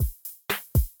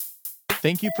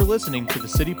Thank you for listening to the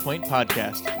City Point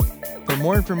Podcast. For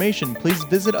more information, please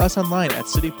visit us online at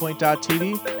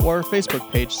citypoint.tv or our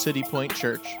Facebook page, City Point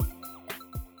Church.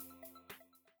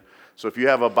 So if you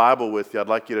have a Bible with you, I'd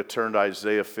like you to turn to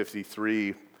Isaiah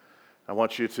 53. I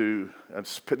want you to,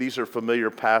 these are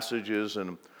familiar passages,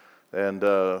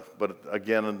 but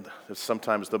again, it's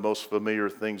sometimes the most familiar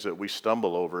things that we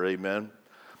stumble over, amen?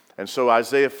 And so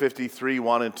Isaiah 53,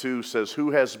 1 and 2 says,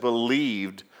 "Who has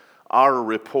believed our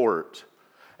report?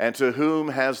 And to whom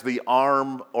has the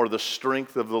arm or the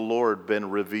strength of the Lord been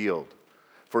revealed?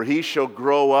 For he shall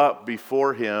grow up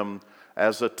before him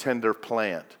as a tender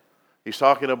plant." He's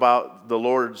talking about the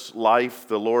Lord's life,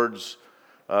 the Lord's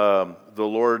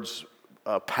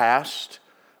past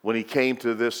when he came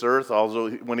to this earth. Although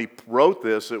when he wrote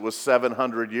this, it was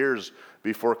 700 years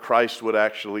before Christ would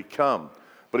actually come.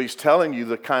 But he's telling you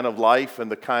the kind of life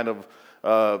and the kind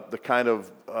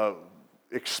of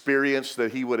experience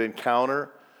that he would encounter.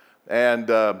 And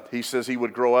he says he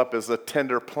would grow up as a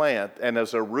tender plant and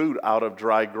as a root out of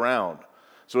dry ground.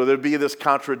 So there'd be this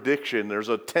contradiction. There's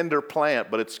a tender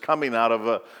plant, but it's coming out of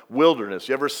a wilderness.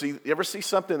 You ever see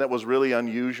something that was really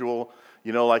unusual?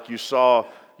 You know, like you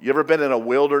ever been in a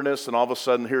wilderness and all of a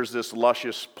sudden here's this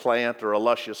luscious plant or a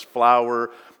luscious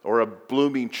flower or a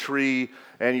blooming tree,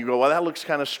 and you go, well, that looks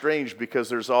kind of strange because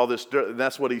there's all this dirt. And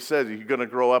that's what he says. You're going to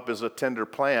grow up as a tender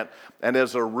plant and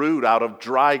as a root out of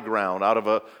dry ground, out of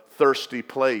a thirsty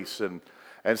place. And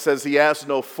says he has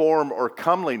no form or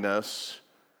comeliness,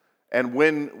 and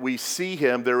when we see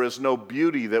him, there is no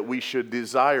beauty that we should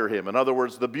desire him. In other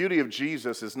words, the beauty of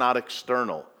Jesus is not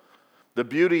external. The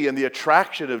beauty and the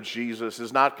attraction of Jesus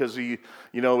is not because he,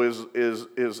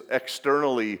 is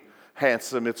externally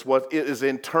handsome. It's what it is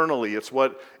internally. It's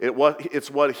what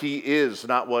he is,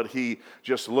 not what he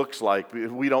just looks like.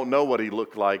 We don't know what he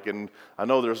looked like, and I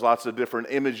know there's lots of different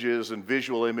images and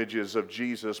visual images of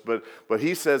Jesus, but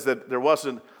he says that it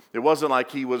wasn't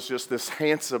like he was just this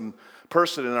handsome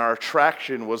person, and our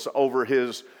attraction was over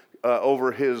his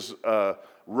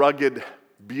rugged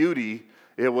beauty.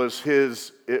 It was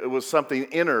something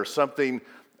inner, something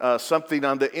on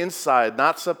the inside,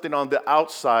 not something on the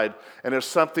outside, and there's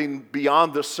something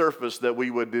beyond the surface that we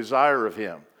would desire of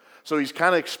him. So he's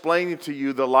kind of explaining to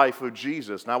you the life of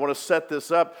Jesus. Now I want to set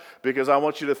this up because I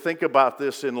want you to think about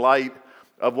this in light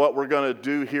of what we're going to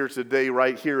do here today,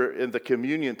 right here in the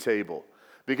communion table.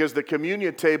 Because the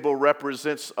communion table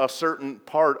represents a certain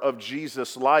part of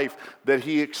Jesus' life that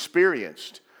he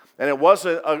experienced. And it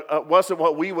wasn't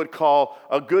what we would call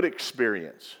a good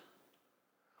experience.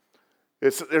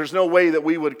 There's no way that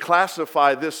we would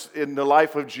classify this in the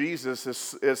life of Jesus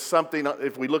as something,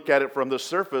 if we look at it from the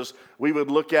surface, we would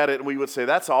look at it and we would say,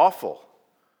 that's awful.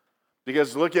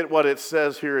 Because look at what it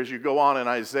says here as you go on in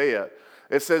Isaiah.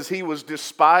 It says he was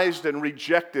despised and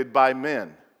rejected by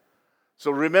men.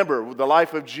 So remember, the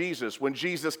life of Jesus, when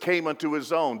Jesus came unto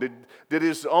his own, did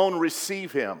his own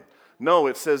receive him? No,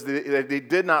 it says that they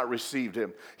did not receive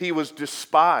him. He was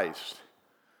despised.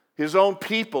 His own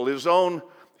people, even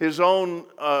his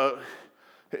own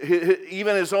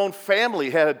family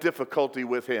had a difficulty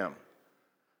with him.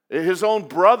 His own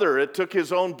brother, it took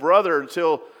his own brother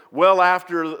until well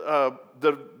after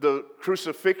the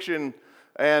crucifixion,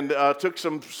 and took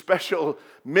some special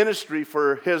ministry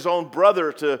for his own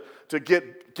brother to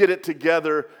get it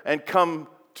together and come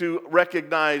to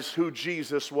recognize who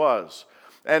Jesus was.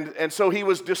 And so he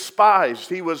was despised.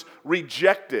 He was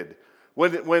rejected.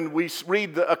 When we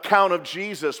read the account of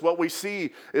Jesus, what we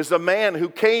see is a man who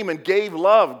came and gave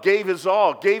love, gave his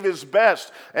all, gave his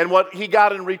best, and what he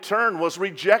got in return was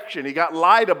rejection. He got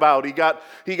lied about. He got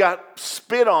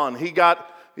spit on. He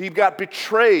got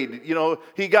betrayed. You know,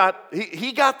 he got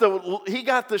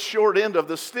the short end of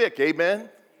the stick. Amen.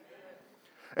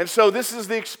 And so this is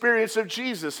the experience of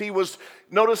Jesus.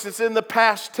 Notice it's in the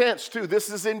past tense too. This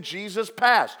is in Jesus'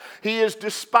 past. He is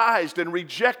despised and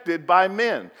rejected by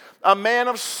men. A man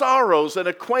of sorrows and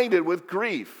acquainted with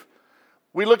grief.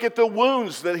 We look at the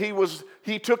wounds that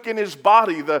he took in his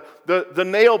body, the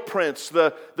nail prints,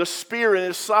 the spear in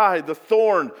his side, the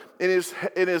thorn in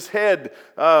his head,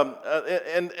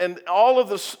 and all of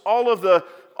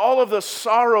the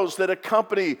sorrows that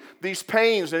accompany these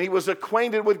pains, and he was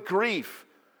acquainted with grief.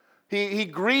 He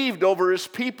grieved over his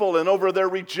people and over their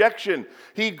rejection.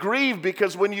 He grieved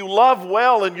because when you love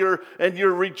well and you're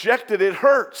rejected, it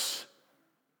hurts.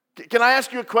 Can I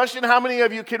ask you a question? How many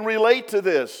of you can relate to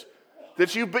this?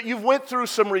 That you've went through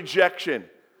some rejection.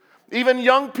 Even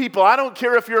young people, I don't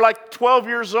care if you're like 12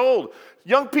 years old.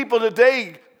 Young people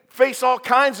today face all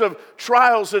kinds of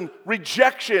trials and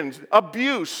rejections,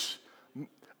 abuse,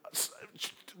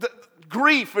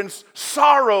 grief and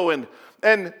sorrow and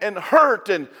and hurt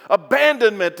and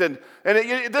abandonment.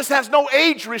 This has no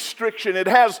age restriction. It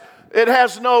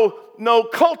has no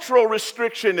cultural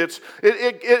restriction.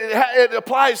 It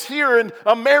applies here in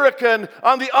America and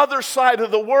on the other side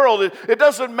of the world. It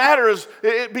doesn't matter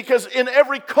because in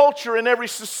every culture, in every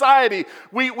society,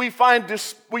 we find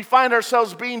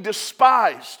ourselves being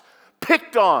despised,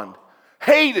 picked on,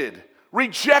 hated,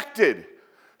 rejected.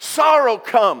 Sorrow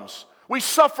comes. We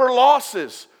suffer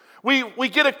losses. We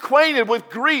get acquainted with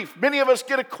grief. Many of us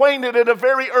get acquainted at a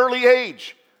very early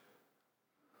age.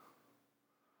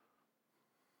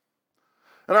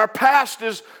 And our past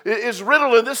is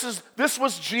riddled, and this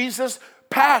was Jesus'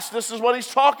 past. This is what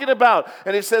he's talking about.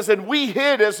 And it says, and we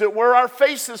hid, as it were, our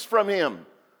faces from him.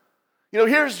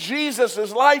 Here's Jesus.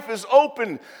 His life is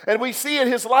open, and we see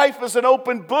his life as an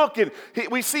open book, and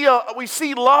we see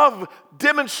love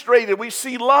demonstrated. We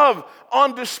see love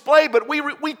on display, but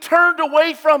we turned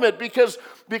away from it because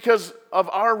of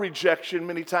our rejection.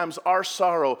 Many times, our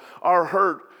sorrow, our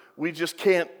hurt. We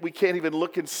can't even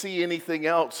look and see anything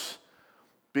else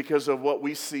because of what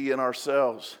we see in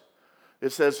ourselves.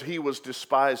 It says he was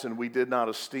despised, and we did not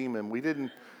esteem him. We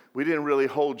didn't really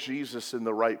hold Jesus in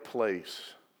the right place.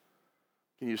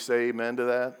 Can you say amen to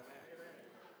that? Amen.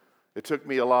 It took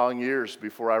me a long years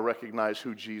before I recognized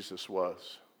who Jesus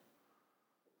was.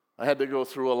 I had to go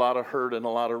through a lot of hurt and a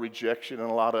lot of rejection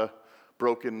and a lot of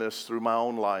brokenness through my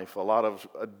own life, a lot of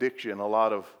addiction, a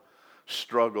lot of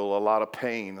struggle, a lot of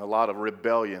pain, a lot of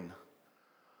rebellion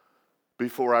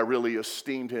before I really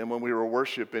esteemed him. When we were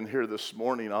worshiping here this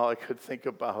morning, all I could think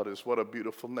about is what a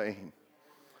beautiful name.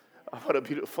 What a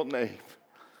beautiful name.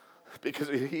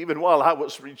 Because even while I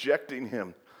was rejecting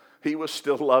him, he was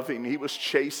still loving. He was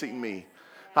chasing me.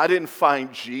 I didn't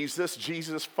find Jesus.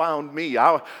 Jesus found me.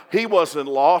 He wasn't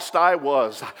lost. I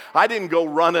was. I didn't go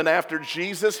running after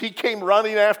Jesus. He came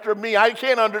running after me. I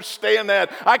can't understand that.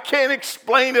 I can't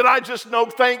explain it. I just know,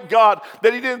 thank God,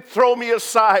 that he didn't throw me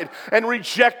aside and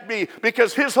reject me,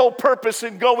 because his whole purpose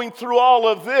in going through all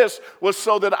of this was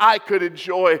so that I could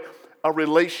enjoy a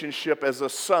relationship as a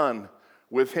son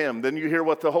with him. Then you hear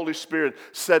what the Holy Spirit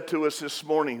said to us this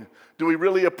morning. Do we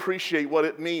really appreciate what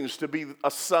it means to be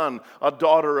a son, a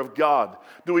daughter of God?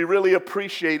 Do we really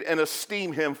appreciate and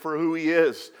esteem him for who he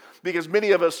is? Because many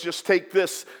of us just take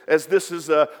this as this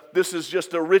is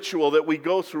just a ritual that we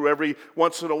go through every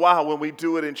once in a while when we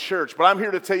do it in church. But I'm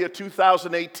here to tell you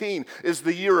 2018 is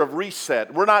the year of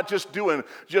reset. We're not just doing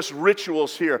just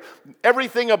rituals here.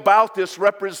 Everything about this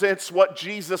represents what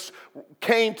Jesus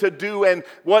came to do and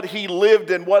what he lived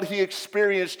and what he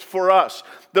experienced for us.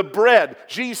 The bread,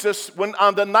 Jesus, when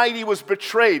on the night he was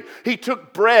betrayed, he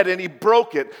took bread and he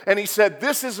broke it. And he said,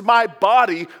 "This is my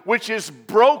body, which is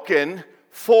broken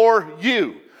for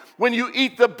you." When you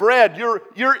eat the bread,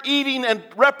 you're eating and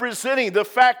representing the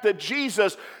fact that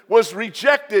Jesus was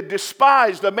rejected,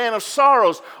 despised, a man of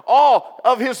sorrows. All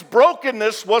of his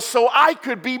brokenness was so I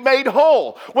could be made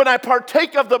whole. When I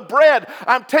partake of the bread,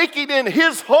 I'm taking in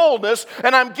his wholeness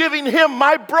and I'm giving him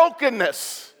my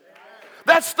brokenness.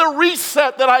 That's the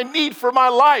reset that I need for my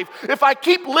life. If I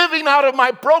keep living out of my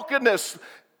brokenness,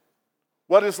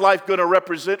 what is life going to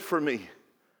represent for me?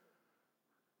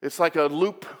 It's like a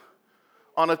loop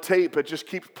on a tape. It just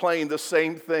keeps playing the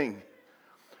same thing.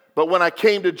 But when I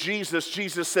came to Jesus,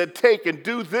 Jesus said, "Take and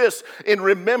do this in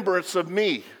remembrance of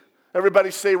me." Everybody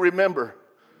say remember.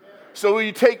 So when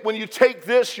you take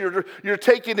this, you're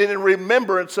taking it in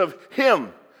remembrance of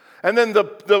him. And then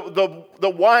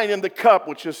the wine in the cup,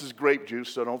 which this is grape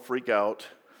juice, so don't freak out.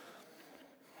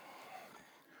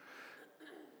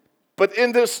 But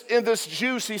in this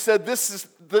juice, he said, this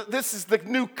is the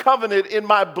new covenant in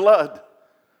my blood.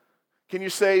 Can you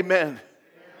say amen? Amen?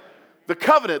 The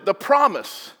covenant, the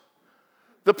promise.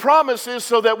 The promise is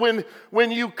so that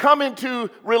when you come into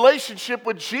relationship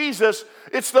with Jesus,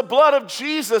 it's the blood of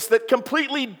Jesus that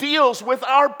completely deals with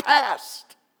our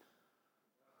past.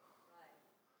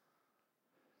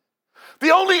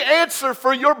 The only answer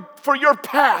for your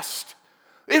past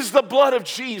is the blood of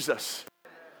Jesus.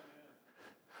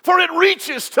 For it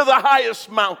reaches to the highest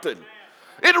mountain.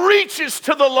 It reaches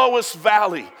to the lowest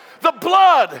valley. The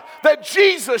blood that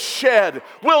Jesus shed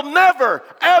will never,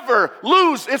 ever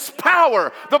lose its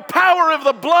power. The power of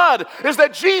the blood is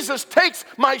that Jesus takes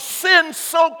my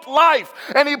sin-soaked life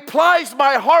and he applies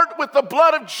my heart with the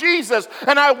blood of Jesus,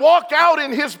 and I walk out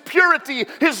in his purity,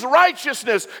 his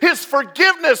righteousness, his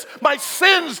forgiveness, my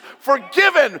sins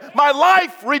forgiven, my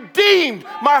life redeemed,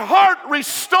 my heart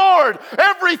restored.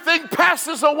 Everything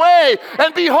passes away,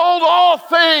 and behold, all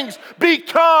things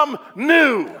become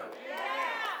new.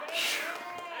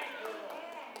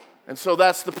 And so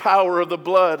that's the power of the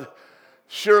blood.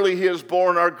 Surely he has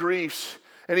borne our griefs,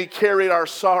 and he carried our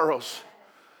sorrows.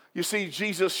 You see,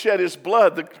 Jesus shed his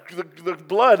blood. The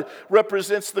blood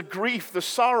represents the grief, the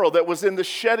sorrow that was in the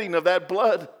shedding of that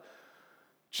blood.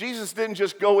 Jesus didn't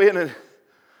just go in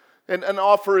and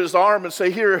offer his arm and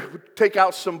say, here, take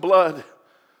out some blood.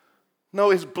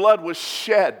 No, his blood was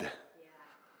shed.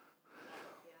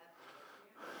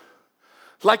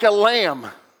 Like a lamb.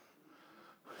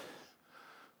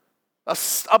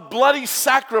 A bloody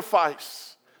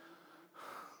sacrifice.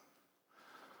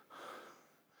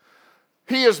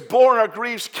 He has borne our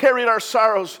griefs, carried our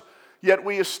sorrows, yet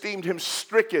we esteemed him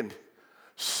stricken,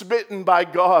 smitten by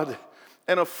God,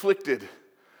 and afflicted.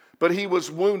 But he was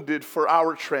wounded for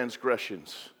our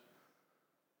transgressions.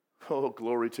 Oh,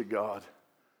 glory to God.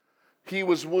 He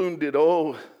was wounded.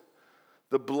 Oh,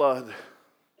 the blood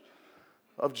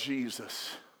of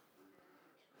Jesus.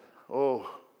 Oh,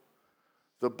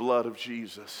 the blood of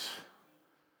Jesus.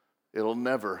 It'll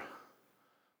never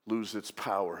lose its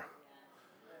power.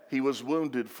 He was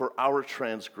wounded for our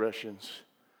transgressions.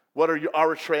 What are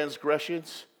our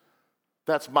transgressions?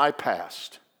 That's my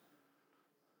past.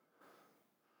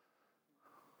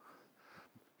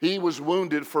 He was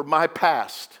wounded for my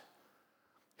past.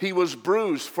 He was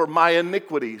bruised for my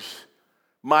iniquities,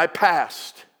 my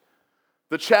past.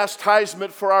 The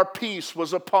chastisement for our peace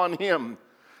was upon him,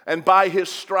 and by his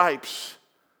stripes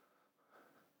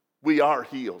we are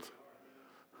healed.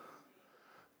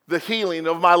 The healing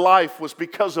of my life was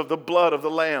because of the blood of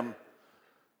the Lamb.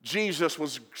 Jesus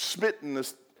was smitten,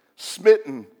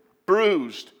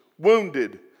 bruised,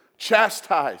 wounded,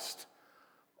 chastised.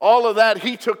 All of that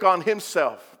he took on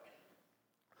himself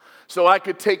so I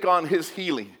could take on his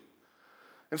healing.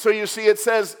 And so you see, it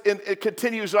says, it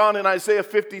continues on in Isaiah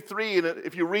 53, and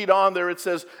if you read on there, it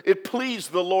says, it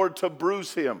pleased the Lord to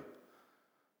bruise him.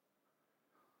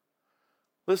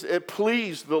 Listen, it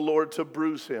pleased the Lord to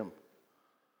bruise him.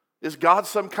 Is God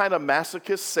some kind of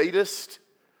masochist, sadist?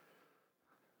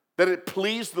 That it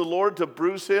pleased the Lord to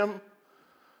bruise him?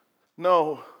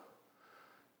 No.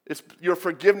 Your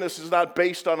forgiveness is not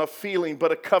based on a feeling,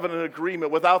 but a covenant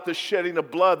agreement. Without the shedding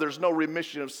of blood, there's no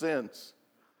remission of sins.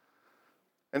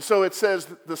 And so it says,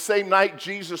 the same night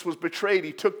Jesus was betrayed,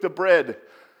 he took the bread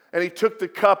and he took the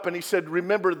cup and he said,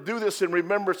 remember, do this in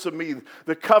remembrance of me,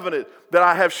 the covenant that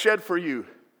I have shed for you.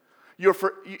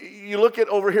 You look at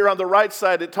over here on the right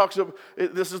side, it talks about,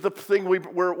 this is the thing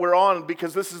we're on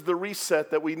because this is the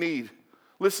reset that we need.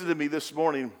 Listen to me this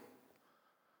morning.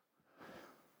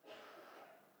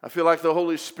 I feel like the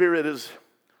Holy Spirit has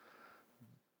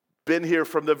been here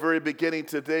from the very beginning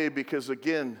today because,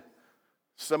 again,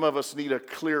 some of us need a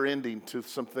clear ending to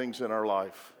some things in our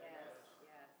life.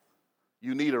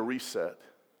 You need a reset.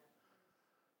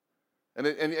 And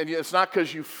it's not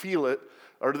because you feel it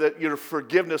or that your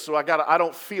forgiveness, so I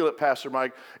don't feel it, Pastor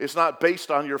Mike. It's not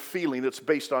based on your feeling. It's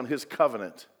based on his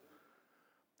covenant.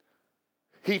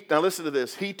 Now listen to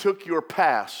this. He took your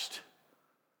past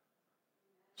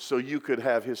so you could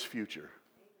have his future.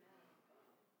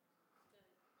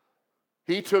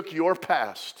 He took your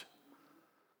past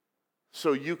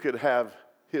so you could have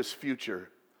his future.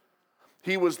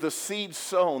 He was the seed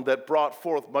sown that brought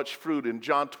forth much fruit. In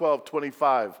John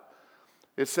 12:25,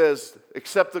 it says,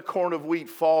 except the corn of wheat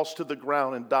falls to the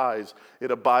ground and dies,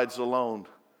 it abides alone.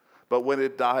 But when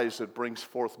it dies, it brings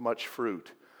forth much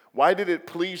fruit. Why did it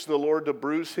please the Lord to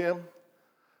bruise him?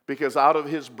 Because out of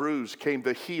his bruise came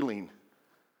the healing,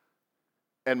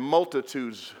 and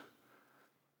multitudes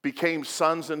became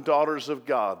sons and daughters of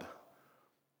God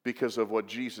because of what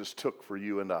Jesus took for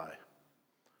you and I.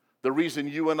 The reason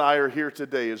you and I are here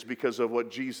today is because of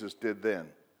what Jesus did then.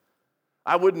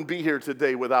 I wouldn't be here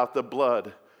today without the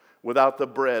blood, without the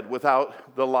bread,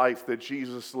 without the life that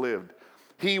Jesus lived.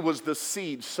 He was the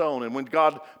seed sown, and when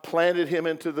God planted him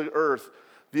into the earth,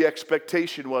 the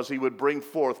expectation was he would bring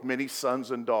forth many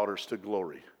sons and daughters to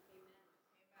glory.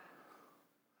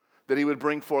 That he would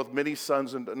bring forth many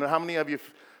sons and how many of you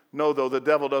know, though, the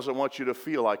devil doesn't want you to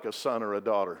feel like a son or a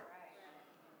daughter.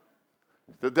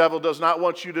 The devil does not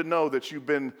want you to know that you've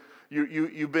been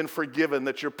forgiven,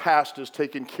 that your past is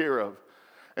taken care of.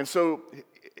 And so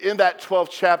in that 12th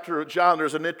chapter of John,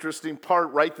 there's an interesting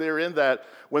part right there in that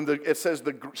when it says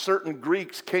certain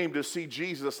Greeks came to see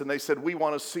Jesus and they said, we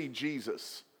want to see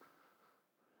Jesus.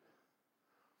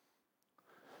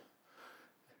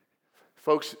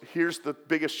 Folks, here's the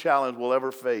biggest challenge we'll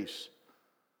ever face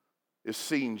is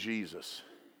seeing Jesus.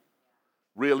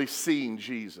 Really seeing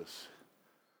Jesus.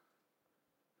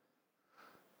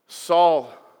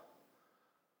 Saul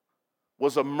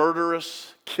was a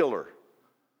murderous killer.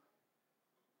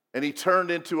 And he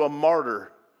turned into a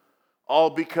martyr all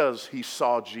because he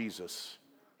saw Jesus.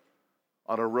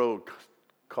 on a road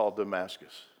called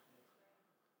Damascus.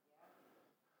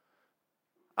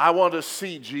 I want to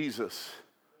see Jesus.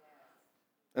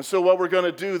 And so what we're going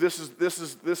to do, this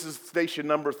is station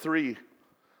number 3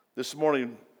 this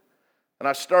morning. And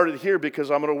I started here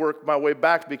because I'm going to work my way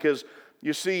back, because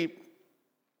you see,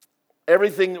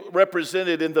 everything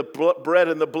represented in the bread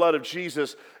and the blood of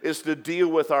Jesus is to deal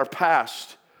with our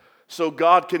past so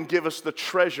God can give us the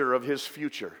treasure of his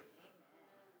future.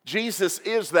 Jesus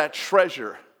is that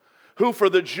treasure, who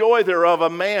for the joy thereof a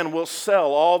man will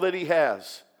sell all that he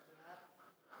has.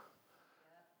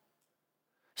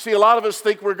 See, a lot of us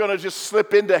think we're going to just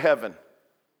slip into heaven.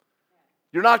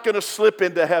 You're not going to slip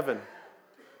into heaven.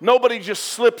 Nobody just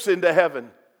slips into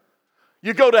heaven.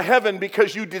 You go to heaven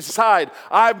because you decide,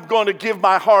 I'm going to give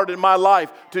my heart and my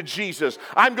life to Jesus.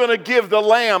 I'm going to give the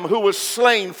Lamb who was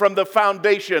slain from the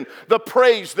foundation the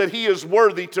praise that he is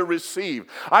worthy to receive.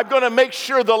 I'm going to make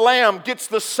sure the Lamb gets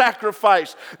the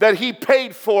sacrifice that he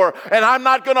paid for, and I'm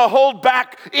not going to hold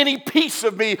back any piece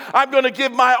of me. I'm going to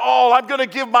give my all. I'm going to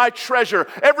give my treasure.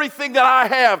 Everything that I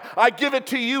have, I give it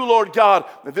to you, Lord God.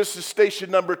 And this is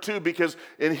station number 2, because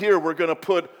in here we're going to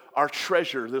put our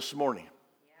treasure this morning.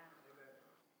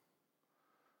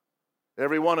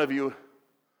 Every one of you,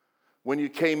 when you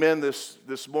came in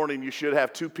this morning, you should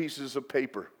have 2 pieces of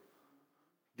paper.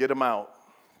 Get them out.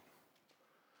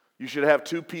 You should have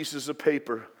 2 pieces of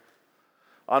paper.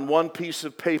 On one piece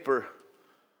of paper,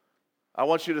 I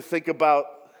want you to think about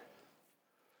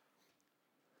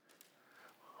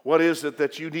what is it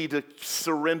that you need to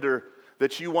surrender,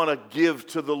 that you want to give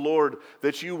to the Lord,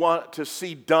 that you want to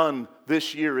see done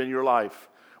this year in your life.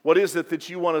 What is it that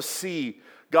you want to see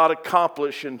God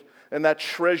accomplish and that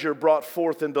treasure brought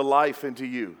forth into life into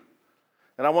you?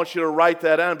 And I want you to write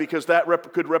that down, because that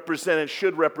could represent and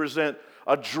should represent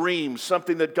a dream,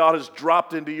 something that God has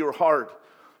dropped into your heart,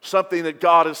 something that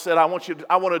God has said, I want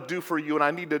to do for you, and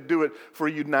I need to do it for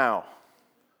you now.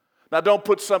 Now, don't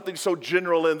put something so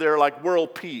general in there like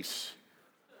world peace.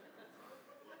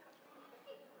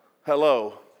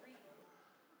 Hello.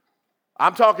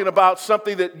 I'm talking about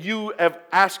something that you have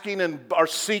asking and are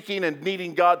seeking and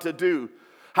needing God to do.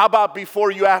 How about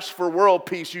before you ask for world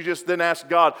peace, you just then ask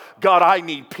God, God, I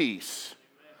need peace.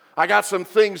 I got some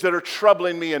things that are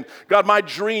troubling me, and God, my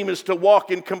dream is to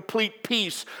walk in complete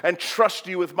peace and trust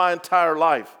you with my entire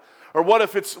life. Or what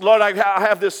if it's, Lord, I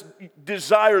have this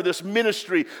desire, this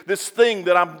ministry, this thing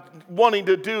that I'm wanting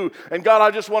to do. And God,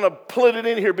 I just want to put it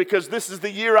in here because this is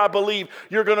the year I believe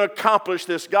you're going to accomplish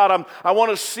this. God, I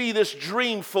want to see this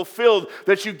dream fulfilled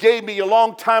that you gave me a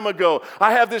long time ago.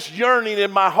 I have this yearning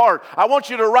in my heart. I want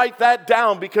you to write that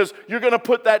down because you're going to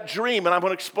put that dream, and I'm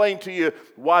going to explain to you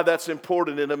why that's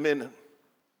important in a minute.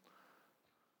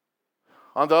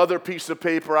 On the other piece of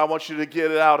paper, I want you to get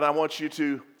it out, and I want you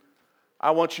to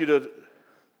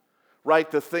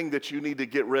write the thing that you need to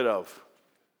get rid of.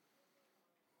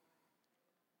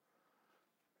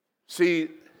 See,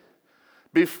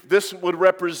 this would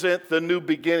represent the new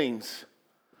beginnings.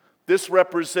 This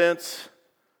represents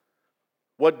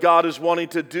what God is wanting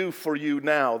to do for you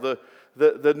now,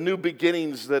 the new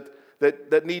beginnings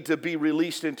that need to be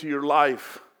released into your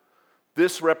life.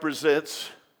 This represents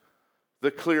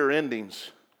the clear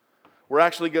endings. We're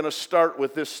actually going to start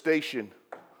with this station.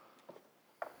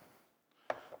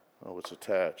 Oh, it's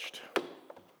attached.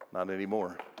 Not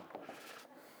anymore.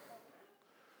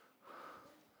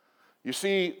 You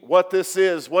see what this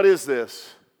is? What is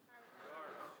this?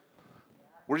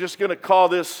 We're just going to call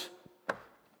this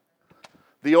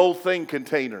the old thing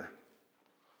container.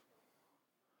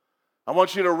 I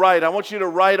want you to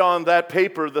write on that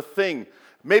paper the thing.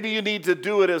 Maybe you need to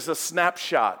do it as a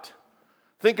snapshot.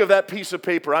 Think of that piece of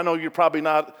paper. I know you're probably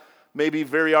not maybe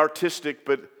very artistic,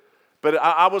 but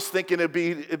I was thinking it'd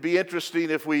be interesting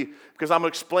because I'm going to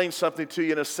explain something to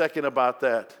you in a second about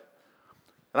that.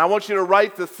 And I want you to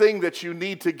write the thing that you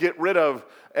need to get rid of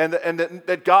and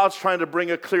that God's trying to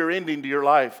bring a clear ending to your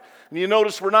life. And you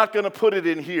notice we're not going to put it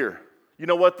in here. You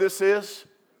know what this is?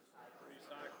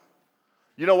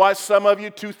 You know why some of you,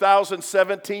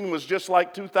 2017 was just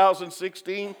like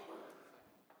 2016?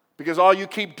 Because all you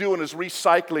keep doing is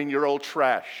recycling your old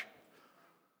trash.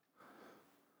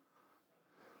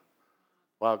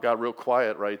 Wow, it got real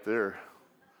quiet right there.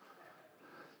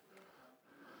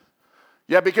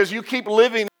 Yeah, because you keep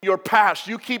living in your past.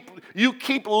 You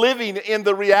keep living in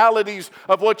the realities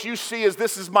of what you see as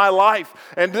this is my life,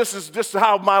 and this is just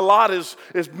how my lot is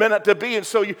meant to be. And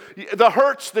so the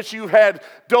hurts that you've had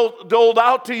doled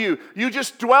out to you, you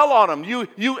just dwell on them.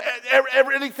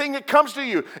 Anything that comes to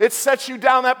you, it sets you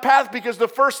down that path because the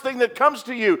first thing that comes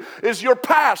to you is your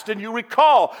past, and you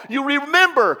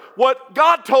remember what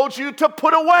God told you to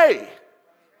put away.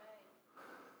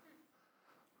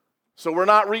 So we're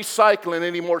not recycling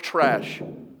any more trash.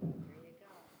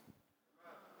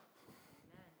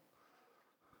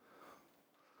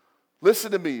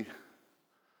 Listen to me.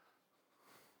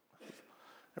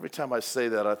 Every time I say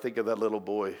that, I think of that little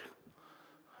boy.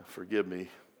 Forgive me.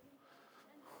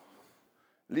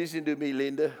 Listen to me,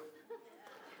 Linda.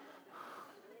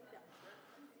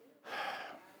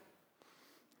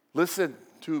 Listen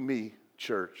to me,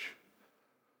 church.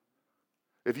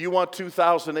 If you want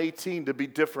 2018 to be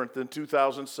different than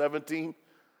 2017,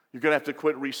 you're going to have to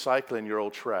quit recycling your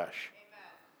old trash. Amen.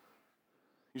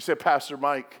 You say, Pastor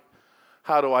Mike,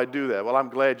 how do I do that? Well, I'm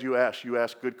glad you asked. You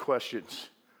asked good questions.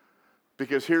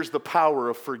 Because here's the power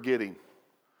of forgetting.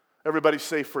 Everybody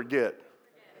say forget.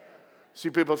 See,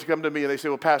 people come to me and they say,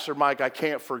 well, Pastor Mike, I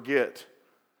can't forget.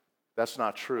 That's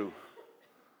not true.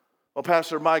 Well,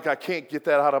 Pastor Mike, I can't get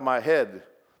that out of my head.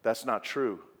 That's not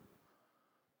true.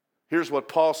 Here's what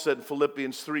Paul said in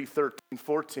Philippians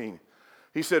 3:13-14.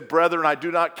 He said, brethren, I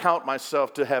do not count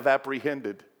myself to have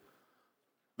apprehended.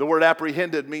 The word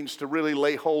apprehended means to really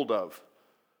lay hold of.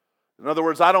 In other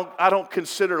words, I don't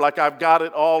consider like I've got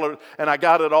it all and I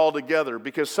got it all together.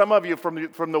 Because some of you,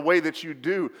 from the way that you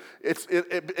do,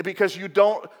 because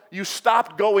you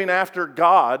stopped going after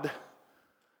God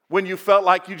when you felt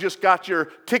like you just got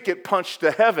your ticket punched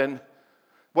to heaven.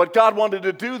 What God wanted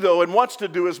to do, though, and wants to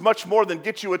do is much more than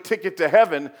get you a ticket to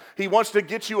heaven. He wants to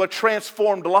get you a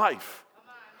transformed life.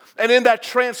 And in that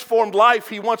transformed life,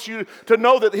 He wants you to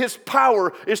know that His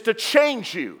power is to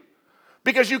change you.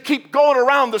 Because you keep going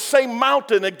around the same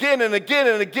mountain again and again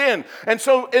and again. And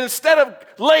so instead of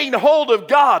laying hold of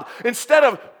God, instead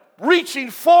of reaching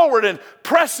forward and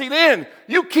pressing in,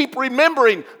 you keep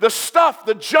remembering the stuff,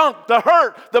 the junk, the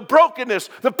hurt, the brokenness,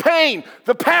 the pain,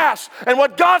 the past. And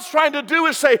what God's trying to do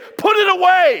is say, put it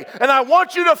away, and I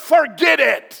want you to forget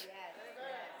it.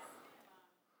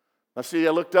 Now see,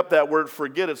 I looked up that word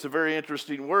forget. It's a very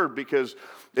interesting word because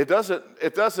it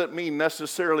doesn't mean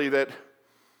necessarily that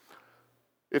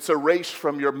it's erased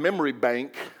from your memory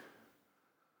bank.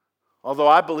 Although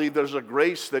I believe there's a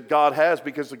grace that God has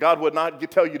because God would not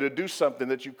tell you to do something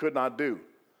that you could not do.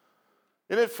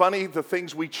 Isn't it funny the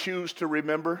things we choose to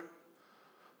remember?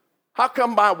 How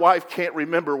come my wife can't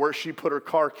remember where she put her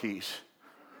car keys?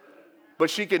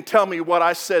 But she can tell me what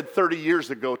I said 30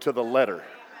 years ago to the letter.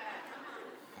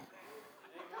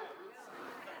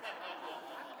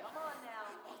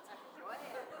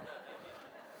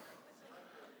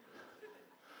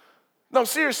 No,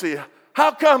 seriously,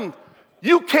 how come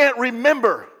you can't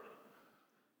remember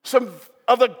some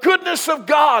of the goodness of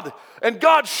God and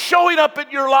God showing up in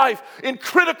your life in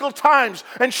critical times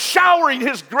and showering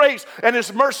His grace and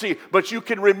His mercy, but you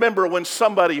can remember when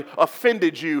somebody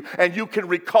offended you and you can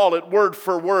recall it word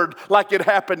for word like it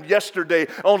happened yesterday,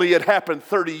 only it happened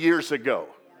 30 years ago.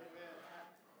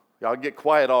 Y'all get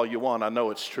quiet all you want. I know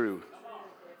it's true.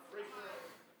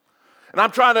 And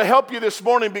I'm trying to help you this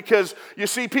morning because you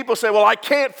see people say, well, I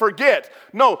can't forget.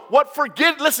 No, what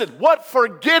forgetting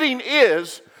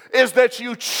is that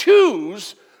you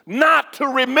choose not to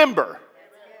remember.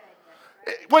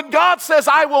 When God says,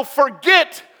 I will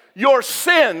forget your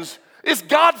sins, is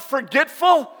God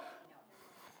forgetful?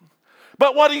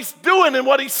 But what He's doing and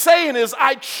what He's saying is,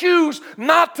 I choose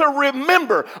not to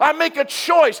remember. I make a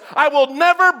choice. I will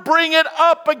never bring it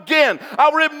up again.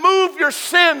 I'll remove your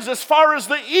sins as far as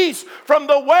the east from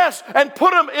the west and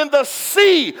put them in the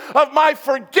sea of my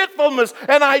forgetfulness.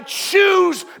 And I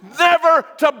choose never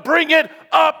to bring it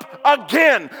up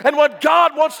again. And what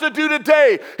God wants to do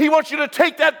today, He wants you to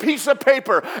take that piece of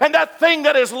paper and that thing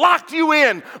that has locked you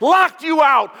in, locked you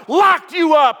out, locked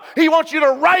you up. He wants you to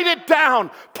write it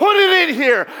down, put it in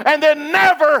here, and then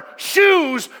never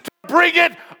choose to bring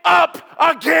it up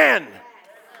again.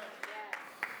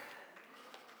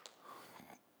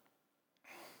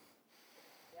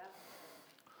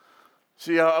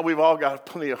 See, we've all got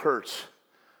plenty of hurts.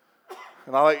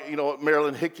 And I like, what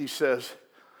Marilyn Hickey says.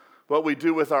 What we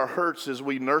do with our hurts is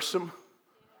we nurse them,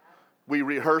 we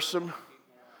rehearse them,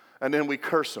 and then we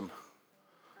curse them.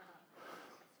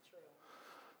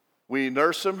 We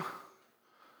nurse them,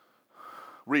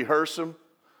 rehearse them,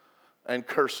 and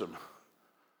curse them.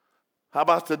 How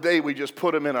about today we just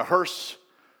put them in a hearse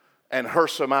and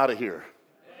hearse them out of here?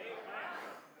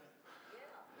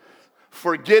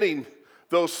 Forgetting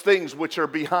those things which are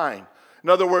behind. In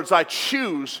other words, I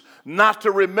choose not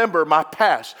to remember my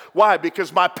past. Why?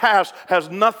 Because my past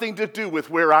has nothing to do with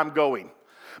where I'm going.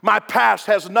 My past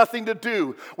has nothing to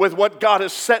do with what God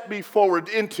has set me forward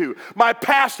into. My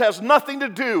past has nothing to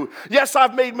do. Yes,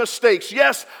 I've made mistakes.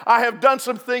 Yes, I have done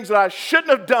some things that I shouldn't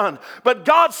have done. But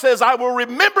God says, I will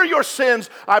remember your sins.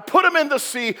 I put them in the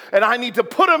sea, and I need to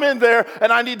put them in there,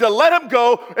 and I need to let them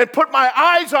go and put my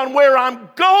eyes on where I'm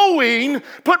going,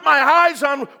 put my eyes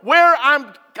on where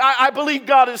I believe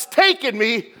God has taken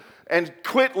me, and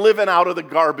quit living out of the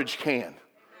garbage can.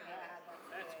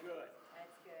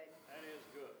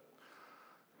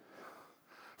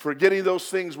 Forgetting those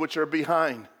things which are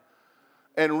behind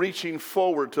and reaching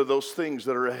forward to those things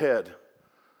that are ahead.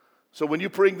 So when you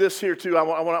bring this here too, I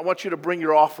want you to bring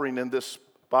your offering in this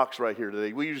box right here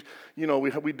today. We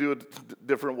do it a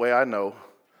different way, I know.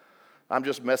 I'm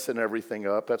just messing everything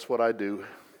up. That's what I do.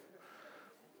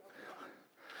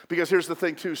 Because here's the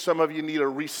thing too, some of you need a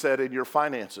reset in your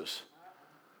finances.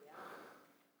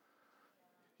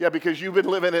 Yeah, because you've been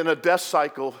living in a death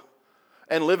cycle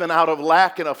and living out of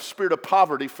lack and a spirit of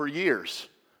poverty for years.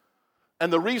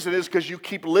 And the reason is because you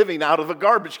keep living out of a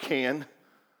garbage can,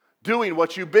 doing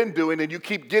what you've been doing, and you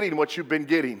keep getting what you've been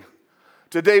getting.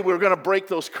 Today we're going to break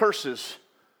those curses.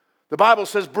 The Bible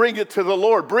says, bring it to the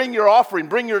Lord. Bring your offering,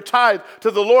 bring your tithe to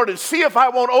the Lord, and see if I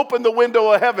won't open the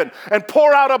window of heaven and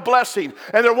pour out a blessing,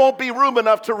 and there won't be room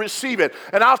enough to receive it.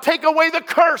 And I'll take away the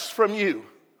curse from you.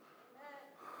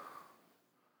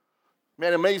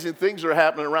 Man, amazing things are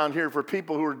happening around here for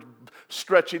people who are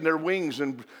stretching their wings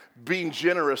and being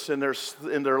generous in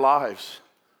their lives.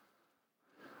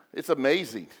 It's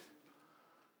amazing.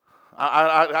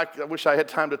 I wish I had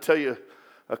time to tell you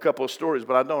a couple of stories,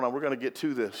 but I don't. We're going to get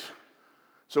to this.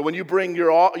 So when you bring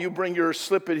your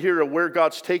slip in here of where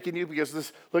God's taking you, because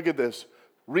this, look at this,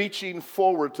 reaching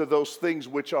forward to those things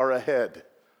which are ahead.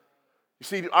 You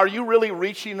see, are you really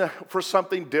reaching for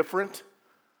something different?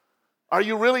 Are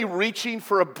you really reaching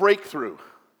for a breakthrough?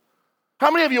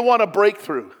 How many of you want a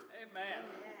breakthrough? Amen.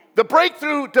 The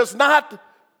breakthrough does not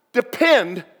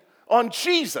depend on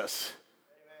Jesus.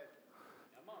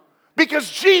 Because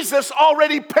Jesus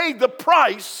already paid the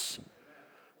price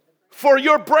for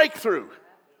your breakthrough.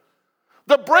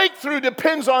 The breakthrough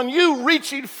depends on you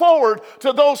reaching forward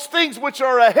to those things which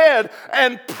are ahead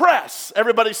and press.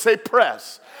 Everybody say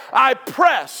press. I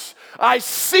press, I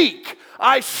seek,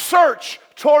 I search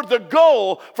toward the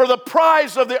goal for the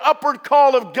prize of the upward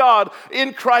call of God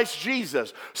in Christ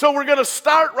Jesus. So we're going to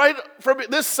start right from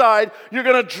this side. You're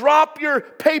going to drop your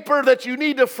paper that you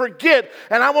need to forget,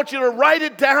 and I want you to write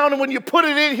it down, and when you put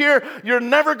it in here, you're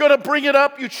never going to bring it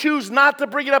up. You choose not to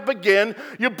bring it up again.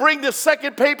 You bring the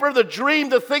second paper, the dream,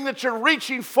 the thing that you're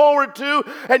reaching forward to,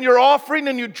 and you're offering,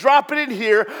 and you drop it in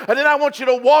here, and then I want you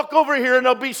to walk over here, and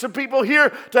there'll be some people here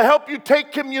to help you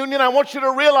take communion. I want you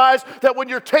to realize that when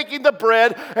you're taking the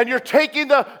bread, and you're taking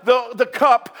the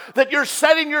cup, that you're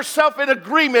setting yourself in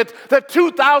agreement that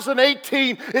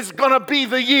 2018 is going to be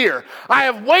the year. I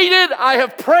have waited, I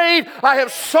have prayed, I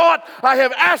have sought, I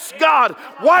have asked God,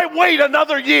 why wait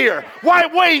another year? Why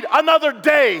wait another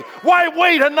day? Why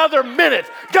wait another minute?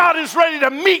 God is ready to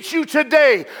meet you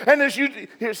today. And as you,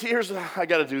 here's I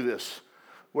got to do this.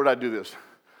 Where did I do this?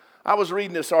 I was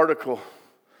reading this article.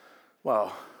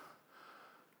 Wow.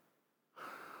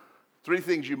 3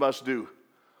 things you must do.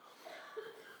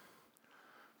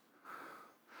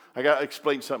 I got to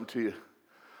explain something to you.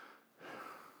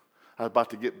 I was about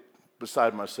to get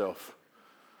beside myself,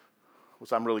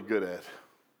 which I'm really good at.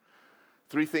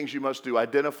 3 things you must do.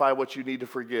 Identify what you need to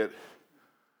forget.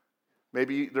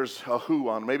 Maybe there's a who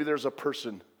on. Maybe there's a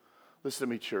person. Listen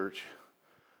to me, church.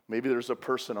 Maybe there's a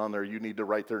person on there. You need to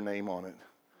write their name on it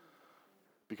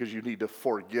because you need to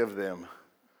forgive them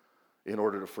in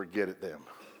order to forget them.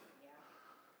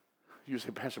 You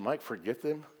say, Pastor Mike, forget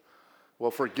them?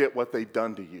 Well, forget what they've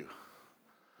done to you.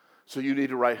 So you need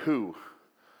to write who,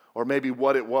 or maybe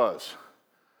what it was.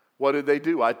 What did they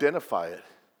do? Identify it.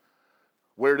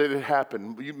 Where did it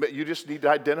happen? You just need to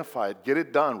identify it. Get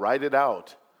it done. Write it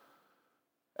out.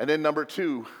 And then number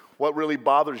 2, what really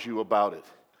bothers you about it?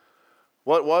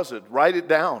 What was it? Write it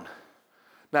down.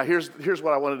 Now here's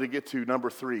what I wanted to get to, number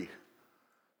 3.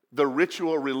 The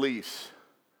ritual release.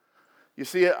 You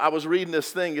see, I was reading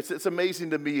this thing. It's amazing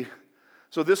to me.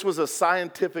 So this was a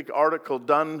scientific article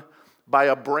done by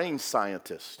a brain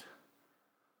scientist,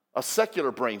 a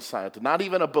secular brain scientist, not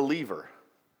even a believer.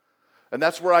 And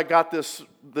that's where I got this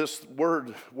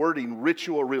wording,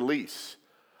 ritual release.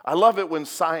 I love it when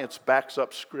science backs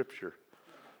up Scripture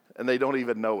and they don't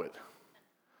even know it.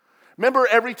 Remember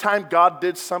every time God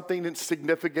did something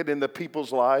significant in the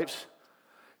people's lives,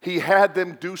 He had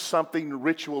them do something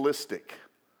ritualistic.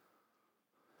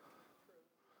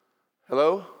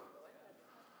 Hello?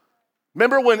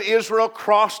 Remember when Israel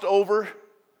crossed over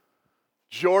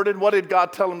Jordan, what did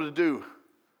God tell him to do?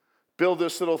 Build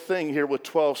this little thing here with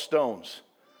 12 stones.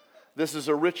 This is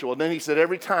a ritual. And then he said,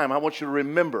 every time I want you to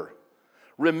remember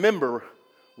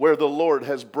where the Lord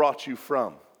has brought you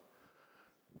from.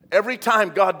 Every time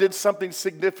God did something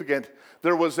significant,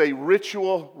 there was a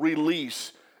ritual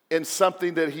release in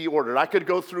something that he ordered. I could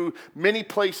go through many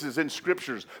places in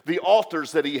scriptures, the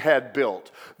altars that he had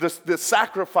built, the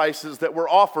sacrifices that were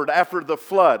offered after the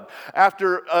flood,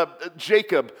 after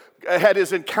Jacob had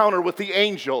his encounter with the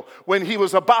angel when he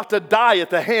was about to die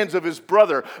at the hands of his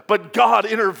brother. But God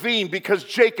intervened because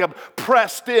Jacob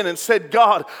pressed in and said,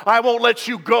 God, I won't let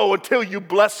you go until you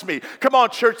bless me. Come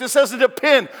on, church. This doesn't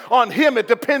depend on him. It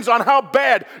depends on how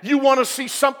bad you want to see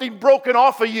something broken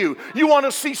off of you. You want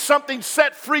to see something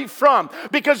set free from.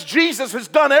 Because Jesus has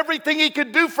done everything he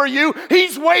could do for you.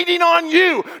 He's waiting on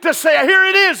you to say, here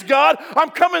it is, God.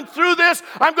 I'm coming through this.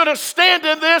 I'm going to stand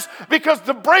in this because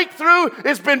the breakthrough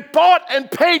has been bought and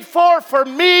paid for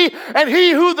me, and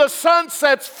he who the Son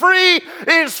sets free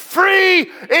is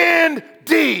free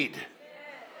indeed.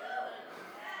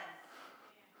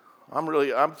 I'm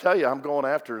telling you, I'm going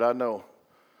after it, I know. You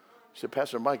said,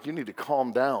 Pastor Mike, you need to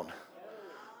calm down.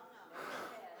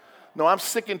 No, I'm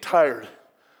sick and tired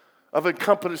of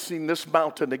encompassing this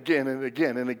mountain again and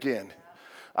again and again.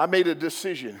 I made a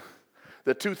decision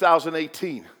that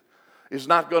 2018 is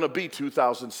not going to be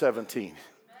 2017.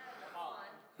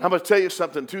 I'm going to tell you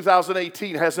something.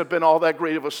 2018 hasn't been all that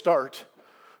great of a start.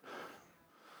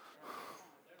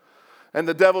 And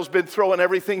the devil's been throwing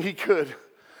everything he could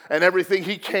and everything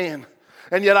he can.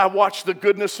 And yet I watch the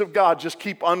goodness of God just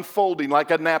keep unfolding like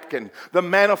a napkin. The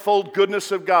manifold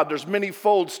goodness of God. There's many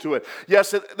folds to it.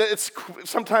 Yes,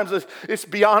 sometimes it's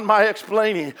beyond my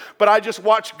explaining. But I just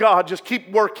watch God just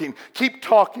keep working, keep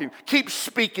talking, keep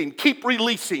speaking, keep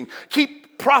releasing, keep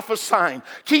prophesying,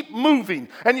 keep moving.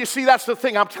 And you see, that's the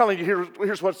thing I'm telling you.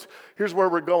 Here's where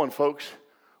we're going, folks.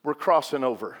 We're crossing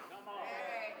over.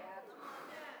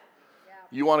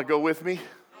 You want to go with me?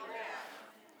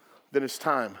 Then it's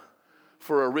time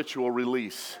for a ritual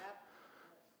release.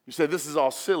 You say, this is all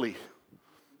silly.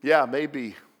 Yeah,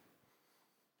 maybe.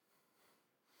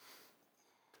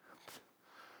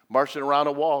 Marching around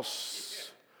a wall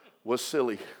was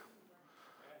silly.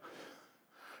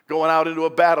 Going out into a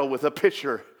battle with a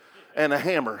pitcher and a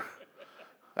hammer,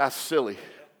 that's silly.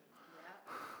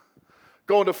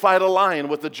 Going to fight a lion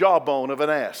with the jawbone of an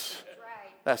ass,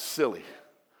 that's silly.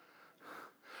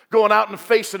 Going out and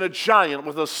facing a giant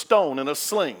with a stone and a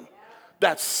sling,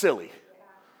 that's silly.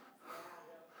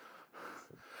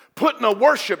 Putting a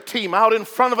worship team out in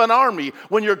front of an army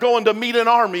when you're going to meet an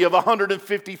army of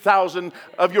 150,000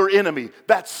 of your enemy,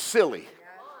 that's silly.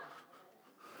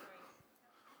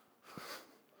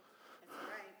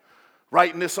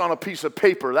 Writing this on a piece of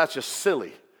paper, that's just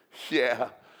silly. Yeah.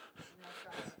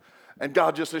 And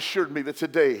God just assured me that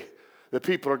today the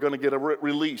people are going to get a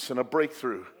release and a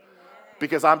breakthrough.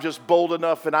 Because I'm just bold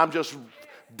enough and I'm just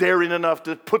daring enough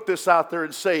to put this out there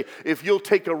and say, if you'll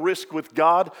take a risk with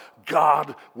God,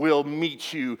 God will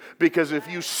meet you. Because if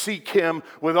you seek him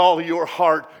with all your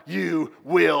heart, you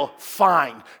will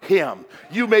find him.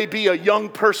 You may be a young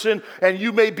person and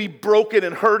you may be broken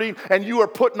and hurting and you are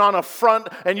putting on a front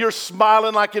and you're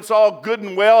smiling like it's all good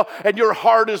and well and your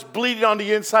heart is bleeding on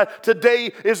the inside.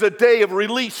 Today is a day of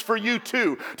release for you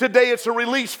too. Today it's a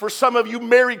release for some of you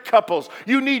married couples.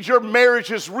 You need your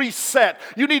marriages reset.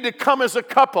 You need to come as a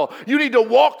couple. You need to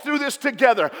walk through this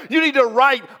together. You need to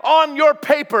write on your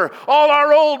paper all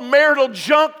our old marital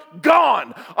junk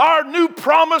gone. Our new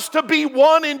promise to be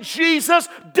one in Jesus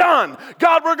done.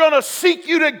 God, we're going to seek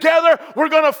you together. We're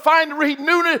going to find a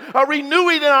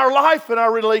renewing in our life and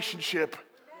our relationship.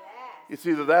 It's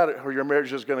either that or your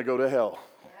marriage is going to go to hell.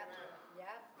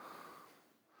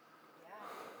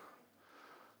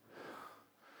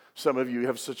 Some of you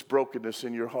have such brokenness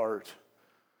in your heart.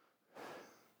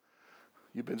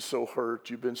 You've been so hurt.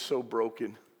 You've been so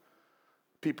broken.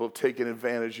 People have taken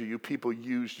advantage of you. People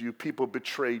used you. People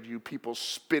betrayed you. People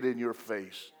spit in your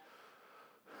face.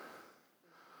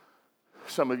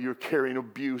 Some of you are carrying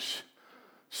abuse,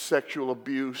 sexual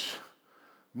abuse,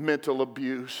 mental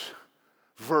abuse,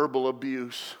 verbal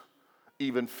abuse,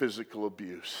 even physical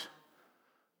abuse.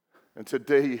 And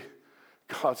today,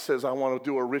 God says, I want to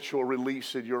do a ritual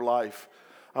release in your life.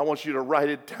 I want you to write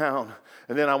it down,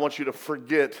 and then I want you to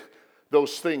forget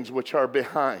those things which are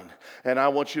behind. And I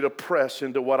want you to press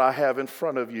into what I have in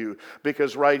front of you.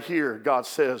 Because right here, God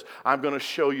says, I'm going to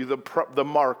show you the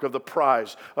mark of the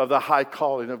prize of the high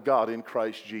calling of God in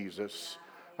Christ Jesus.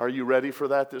 Are you ready for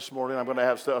that this morning? I'm going to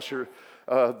have to usher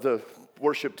the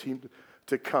worship team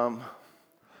to come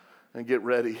and get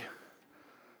ready.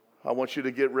 I want you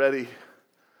to get ready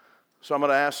So I'm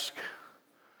going to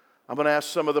ask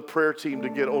some of the prayer team to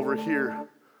get over here.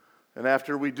 And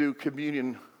after we do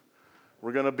communion,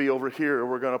 we're going to be over here and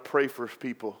we're going to pray for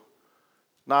people.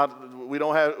 We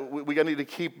need to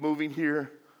keep moving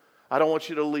here. I don't want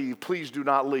you to leave. Please do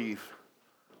not leave.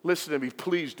 Listen to me.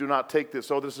 Please do not take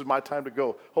this. Oh, this is my time to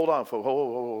go. Hold on, folks.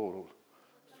 Hold.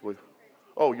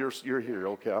 Oh, you're here.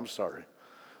 Okay, I'm sorry.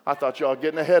 I thought y'all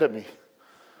getting ahead of me.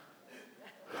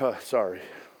 Sorry.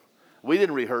 We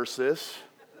didn't rehearse this.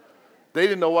 They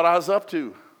didn't know what I was up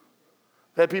to.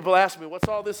 Had people ask me, what's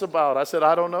all this about? I said,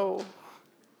 I don't know.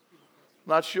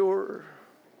 Not sure.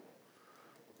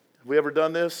 Have we ever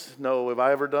done this? No. Have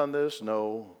I ever done this?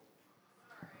 No.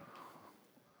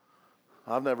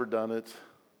 I've never done it.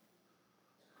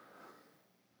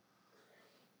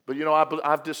 But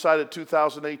I've decided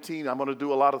 2018 I'm going to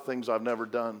do a lot of things I've never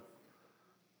done.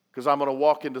 Because I'm going to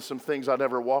walk into some things I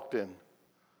never walked in.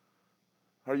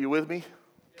 Are you with me?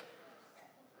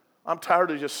 I'm tired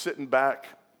of just sitting back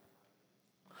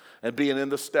and being in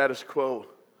the status quo.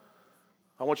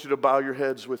 I want you to bow your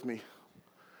heads with me.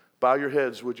 Bow your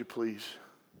heads, would you please?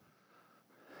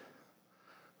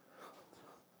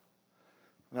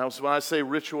 Now, when I say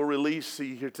ritual release,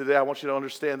 see here today, I want you to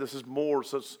understand this is more,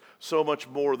 so much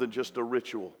more than just a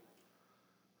ritual.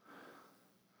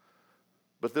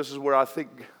 But this is where I think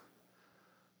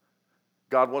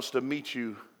God wants to meet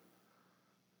you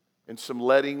in some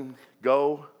letting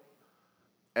go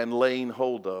and laying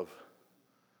hold of.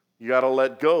 You got to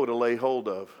let go to lay hold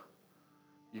of.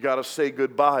 You got to say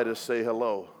goodbye to say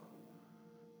hello.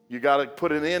 You got to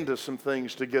put an end to some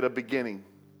things to get a beginning.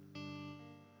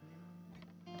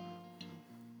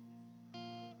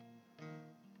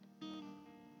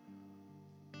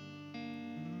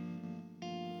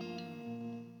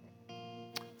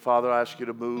 Father, I ask you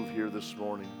to move here this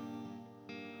morning.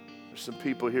 There's some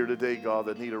people here today, God,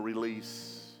 that need a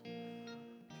release.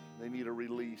 They need a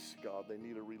release, God. They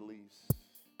need a release.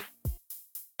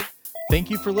 Thank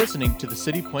you for listening to the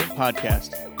City Point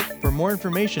Podcast. For more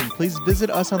information, please visit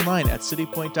us online at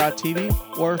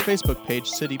citypoint.tv or our Facebook page,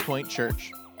 City Point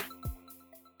Church.